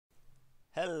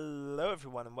Hello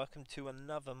everyone and welcome to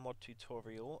another mod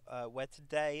tutorial where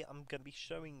today I'm going to be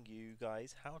showing you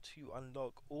guys how to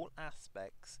unlock all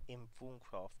aspects in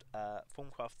Thaumcraft.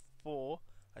 Thaumcraft 4,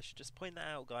 I should just point that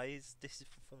out guys, this is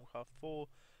for Thaumcraft 4,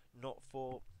 not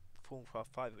for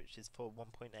Thaumcraft 5 which is for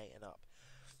 1.8 and up.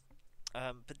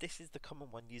 But this is the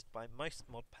common one used by most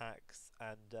mod packs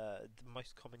and the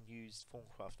most common used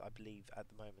Thaumcraft I believe at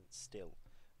the moment still.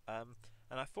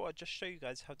 And I thought I'd just show you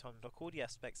guys how to unlock all the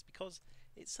aspects because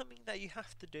it's something that you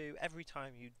have to do every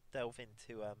time you delve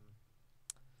into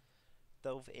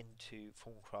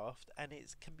Thaumcraft, and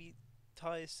it can be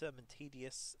tiresome and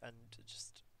tedious and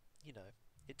just, you know,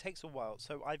 it takes a while.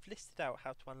 So I've listed out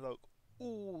how to unlock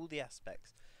all the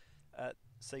aspects,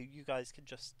 so you guys can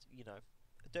just, you know,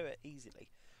 do it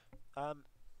easily. Now,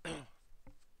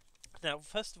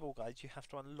 first of all, guys, you have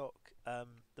to unlock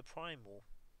the primal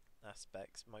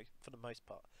aspects for the most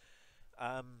part,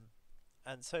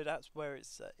 and so that's where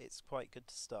it's quite good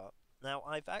to start. Now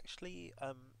I've actually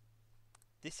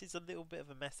this is a little bit of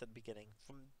a mess at the beginning.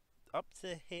 From up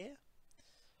to here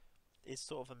is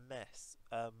sort of a mess.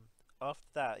 After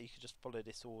that you can just follow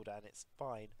this order and it's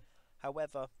fine.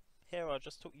 However, here I'll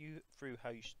just talk you through how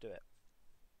you should do it,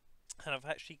 and I've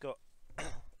actually got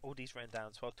all these written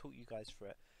down, so I'll talk you guys through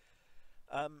it.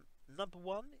 Number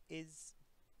one is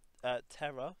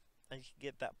terror, and you can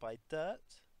get that by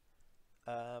dirt.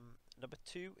 Number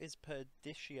two is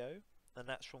perdicio, and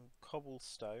that's from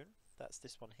cobblestone. That's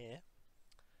this one here.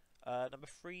 Number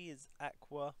three is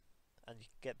aqua, and you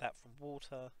can get that from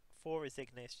water. Four is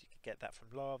ignis, you can get that from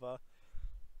lava.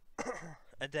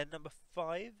 And then number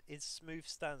five is smooth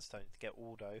sandstone to get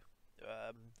auto,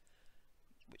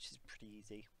 which is pretty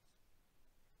easy.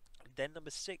 Then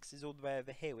number six is all the way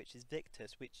over here, which is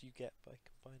victus, which you get by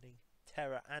combining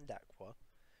terra and aqua.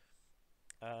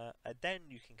 And then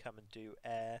you can come and do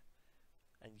air,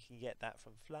 and you can get that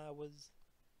from flowers.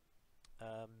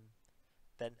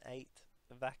 Then 8,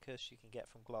 Vacus you can get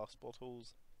from glass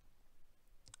bottles.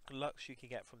 Lux you can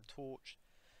get from torch.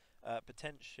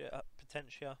 Potentia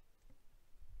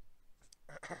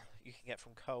you can get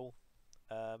from coal.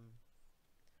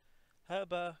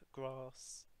 Herba,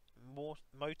 grass.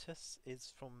 Motus is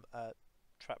from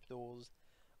trapdoors.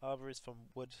 Arbor is from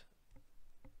wood.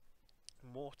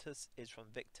 Mortis is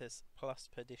from Victus plus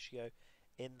Perdicio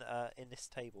in this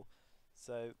table.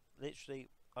 So literally,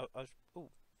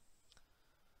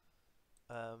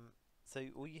 so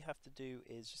all you have to do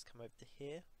is just come over to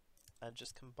here and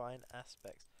just combine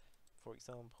aspects. For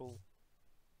example,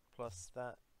 plus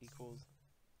that equals,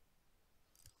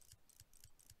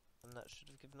 and that should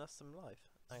have given us some life.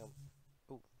 Hang on.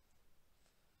 Oh,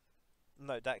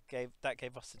 no, that gave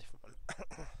us a different one.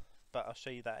 But I'll show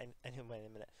you that anyway in a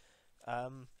minute.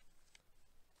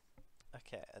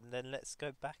 Okay, and then let's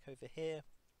go back over here.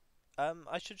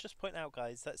 I should just point out,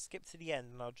 guys, that skip to the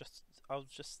end, and I'll just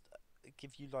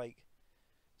give you like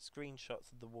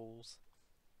screenshots of the walls,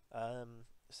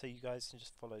 so you guys can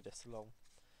just follow this along.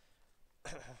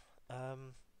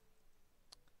 And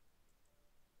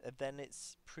then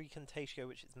it's precontatio,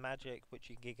 which is magic, which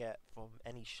you can get from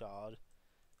any shard.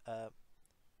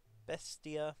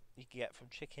 Bestia you can get from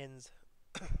chickens.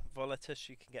 Volatus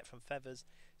you can get from feathers.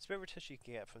 Spiritus you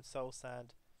can get from soul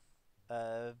sand.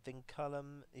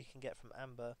 Vinculum you can get from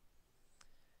amber.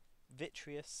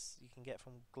 Vitreous you can get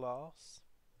from glass.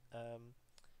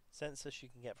 Census you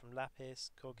can get from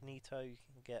lapis. Cognito you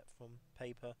can get from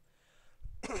paper.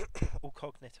 Or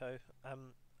cognito.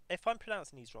 If I'm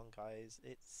pronouncing these wrong, guys,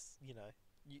 it's, you know,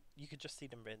 you could just see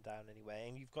them written down anyway,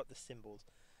 and you've got the symbols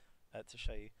to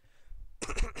show you.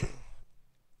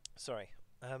 Sorry.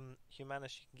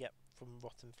 Humanus you can get from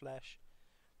rotten flesh.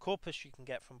 Corpus you can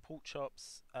get from pork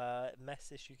chops.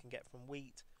 Messis you can get from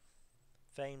wheat.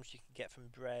 Fames you can get from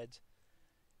bread.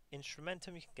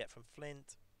 Instrumentum you can get from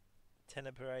flint.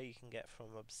 Tenebrae you can get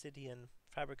from obsidian.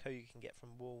 Fabrico you can get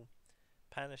from wool.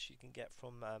 Panus you can get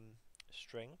from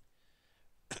string.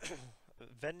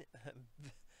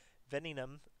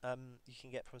 Veninum you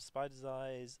can get from spider's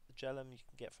eyes. Gelum you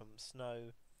can get from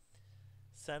snow.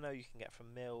 Seno you can get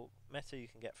from milk. Meta you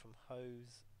can get from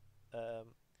hose.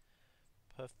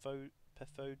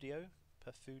 Perfudio,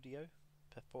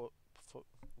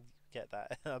 get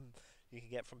that. You can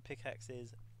get from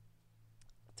pickaxes.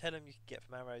 Telum you can get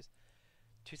from arrows.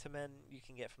 Tutamen you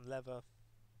can get from leather.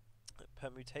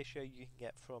 Permutatio you can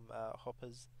get from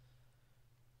hoppers.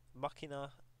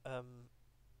 Machina,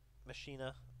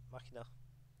 machina,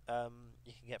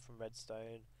 you can get from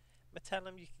redstone.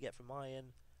 Metallum you can get from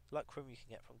iron. Lucrum you can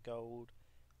get from gold.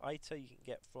 Iter you can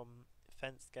get from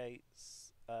fence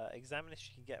gates. Examinus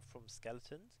you can get from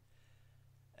skeletons.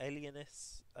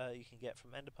 Alienus you can get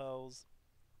from ender pearls.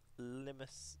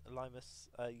 Limus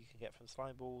you can get from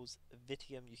slime balls.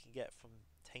 Vitium you can get from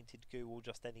tainted goo or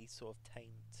just any sort of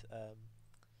taint.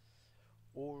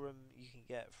 Aurum you can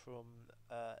get from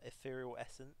ethereal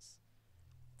essence.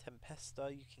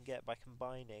 Tempesta you can get by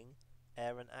combining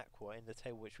air and aqua in the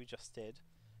table which we just did.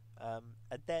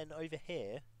 And then over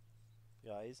here,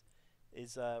 guys,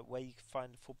 is where you can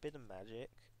find forbidden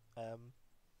magic.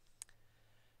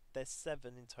 There's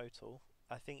 7 in total.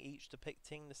 I think each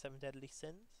depicting the 7 deadly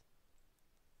sins.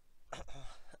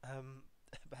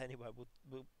 But anyway,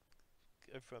 we'll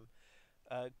go from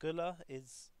Gula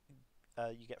is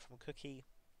you get from Cookie.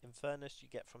 Infernus you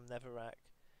get from Netherrack.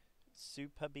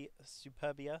 Superbia,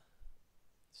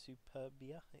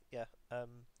 yeah.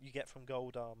 You get from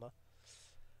Gold Armor.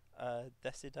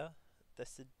 Decidia,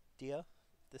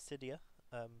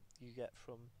 you get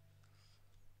from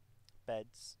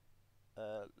Beds.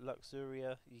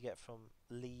 Luxuria you get from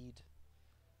Lead.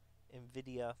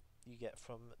 Invidia you get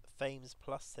from Fames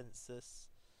plus Census,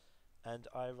 and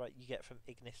Irite you get from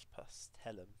Ignis plus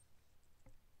Tellum.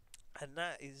 And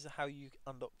that is how you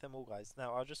unlock them all, guys.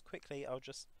 Now I'll just quickly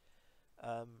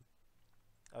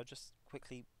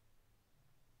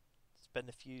spend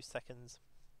a few seconds.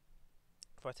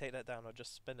 If I take that down, I'll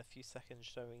just spend a few seconds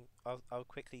showing. I'll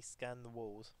quickly scan the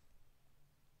walls,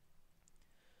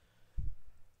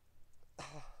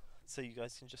 so you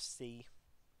guys can just see.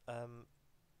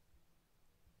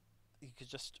 You could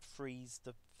just freeze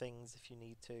the things if you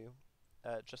need to,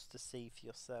 just to see for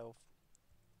yourself.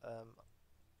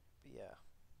 Yeah.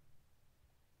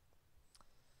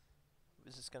 I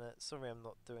was just gonna. Sorry, I'm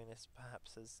not doing this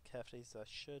perhaps as carefully as I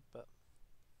should, but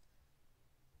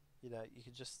you know, you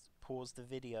could just pause the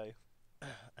video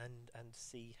and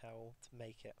see how to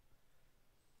make it.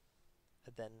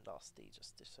 And then lastly,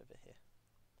 just this over here.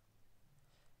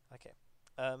 Okay.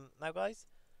 Now, guys,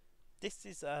 this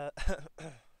is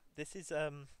this is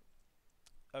a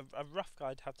rough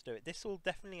guide how to do it. This will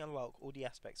definitely unlock all the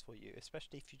aspects for you,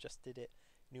 especially if you just did it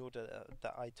in the order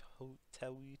that I told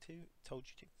you to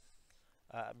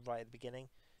right at the beginning.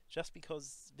 Just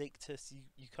because Victus,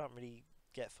 you can't really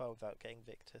get far without getting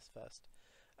Victus first.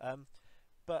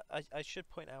 But I should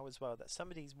point out as well that some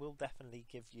of these will definitely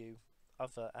give you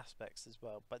other aspects as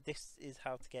well. But this is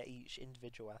how to get each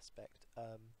individual aspect,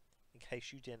 in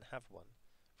case you didn't have one,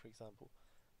 for example.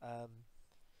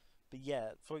 But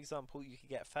yeah, for example, you could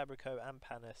get Fabrico and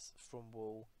Panis from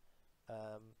wool,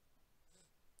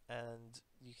 and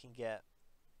you can get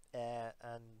air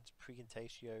and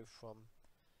Pregantatio from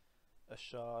a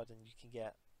shard, and you can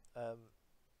get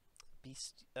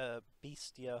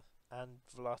Bestia and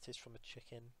Volatis from a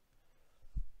chicken.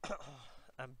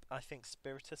 And I think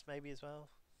Spiritus maybe as well.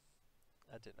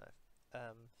 I don't know.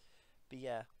 But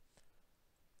yeah.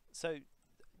 So,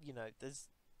 you know, there's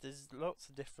lots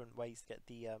of different ways to get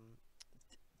the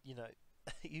you know,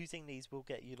 using these will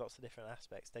get you lots of different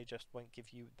aspects. They just won't give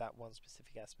you that one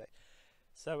specific aspect.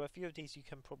 So a few of these you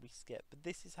can probably skip, but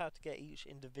this is how to get each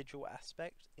individual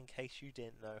aspect in case you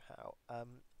didn't know how.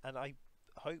 And I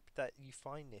hope that you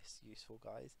find this useful,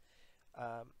 guys.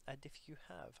 And if you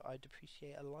have, I'd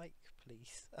appreciate a like,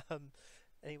 please.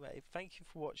 Anyway, thank you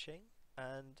for watching,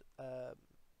 and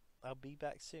I'll be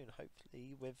back soon,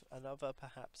 hopefully, with another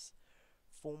perhaps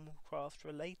Thaumcraft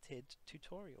related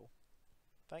tutorial.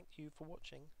 Thank you for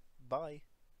watching. Bye.